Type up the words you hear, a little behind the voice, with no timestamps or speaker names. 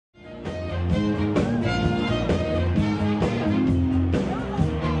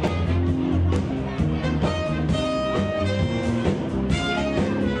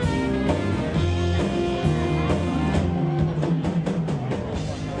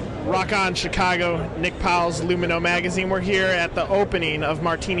Rock On Chicago, Nick Powell's Lumino magazine. We're here at the opening of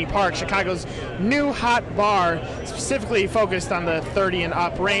Martini Park, Chicago's new hot bar, specifically focused on the 30 and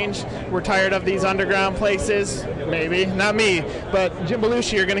up range. We're tired of these underground places. Maybe, not me, but Jim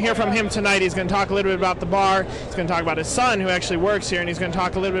Belushi, you're going to hear from him tonight. He's going to talk a little bit about the bar. He's going to talk about his son, who actually works here, and he's going to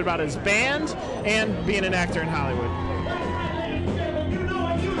talk a little bit about his band and being an actor in Hollywood.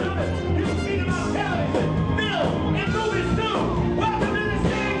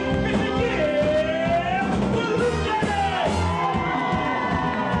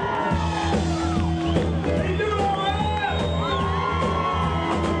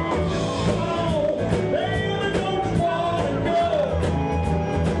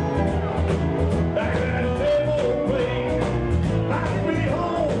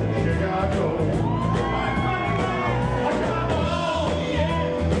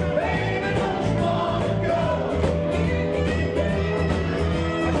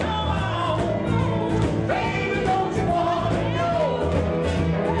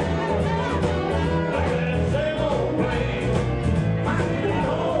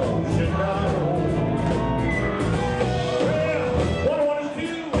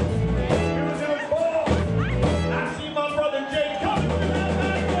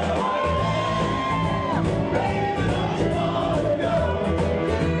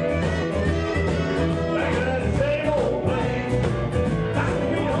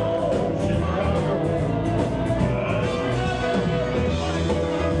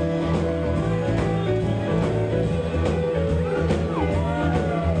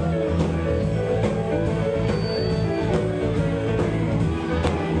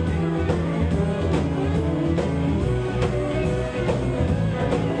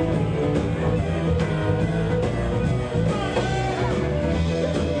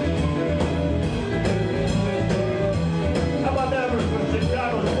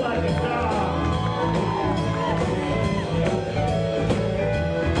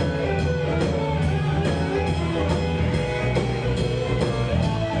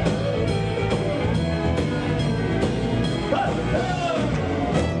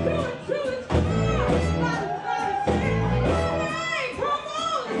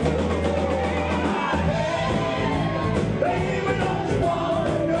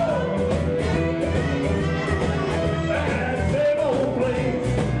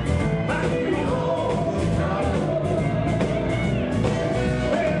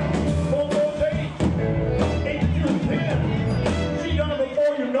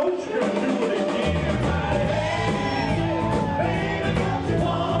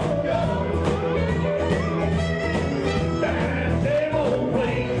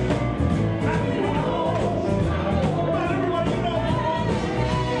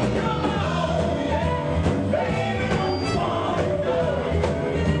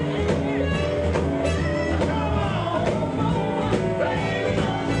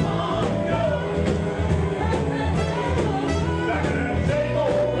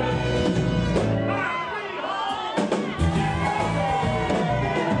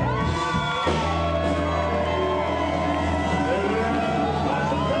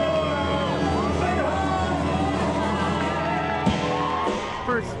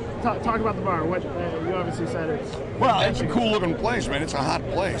 Talk about the bar. What you obviously said it's... Well, it's a cool-looking place, man. It's a hot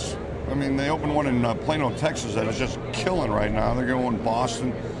place. I mean, they opened one in Plano, Texas that is just killing right now. They're going to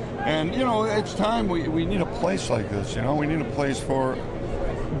Boston. And, you know, it's time. We need a place like this, you know? We need a place for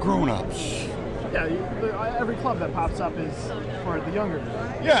grown-ups. Yeah, every club that pops up is for the younger.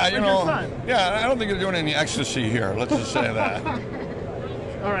 Yeah, you know. Yeah, I don't think they're doing any ecstasy here. Let's just say that.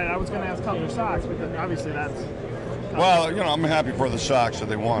 All right, I was going to ask color socks, but then obviously that's... Well, you know, I'm happy for the Sox that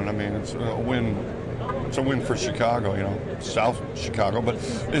they won. I mean, it's a win. It's a win for Chicago, you know, South Chicago, but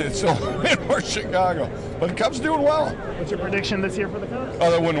it's a win for Chicago. But the Cubs doing well. What's your prediction this year for the Cubs? Oh,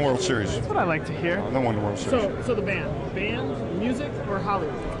 they'll win the World Series. That's what I like to hear. They'll win the World Series. So the band, music, or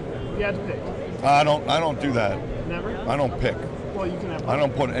Hollywood? You had to pick. I don't do that. Never? I don't pick. Well, you can have. I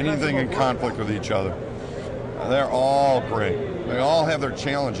don't put anything in conflict with each other. They're all great. They all have their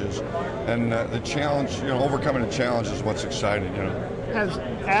challenges, and the challenge, you know, overcoming the challenge is what's exciting, you know. Has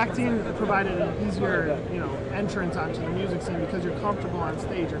acting provided an easier, you know, entrance onto the music scene because you're comfortable on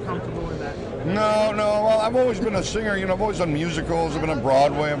stage, you're comfortable in that? No. Well, I've always been a singer. You know, I've always done musicals. I've been on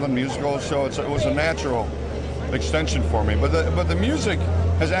Broadway. I've done musicals, so it was a natural extension for me. But the music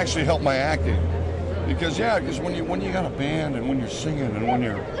has actually helped my acting, because when you got a band and when you're singing and when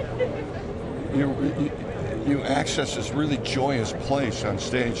you access this really joyous place on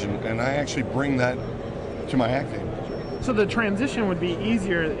stage, and I actually bring that to my acting. So the transition would be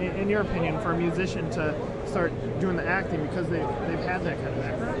easier, in your opinion, for a musician to start doing the acting because they've had that kind of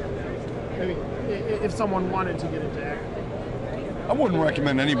background? Maybe if someone wanted to get into acting. I wouldn't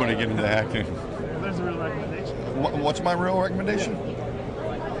recommend anybody get into acting. There's a real recommendation. What's my real recommendation?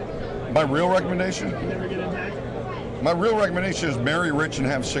 My real recommendation? You never get into acting? My real recommendation is marry rich and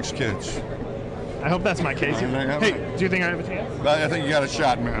have 6 kids. I hope that's my case. Hey, do you think I have a chance? I think you got a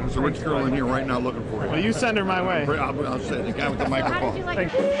shot, man. There's a rich girl in here right now looking for you. Well, you send her my way. I'll say the guy with the microphone. How did you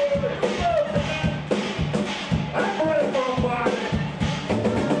like Thank you.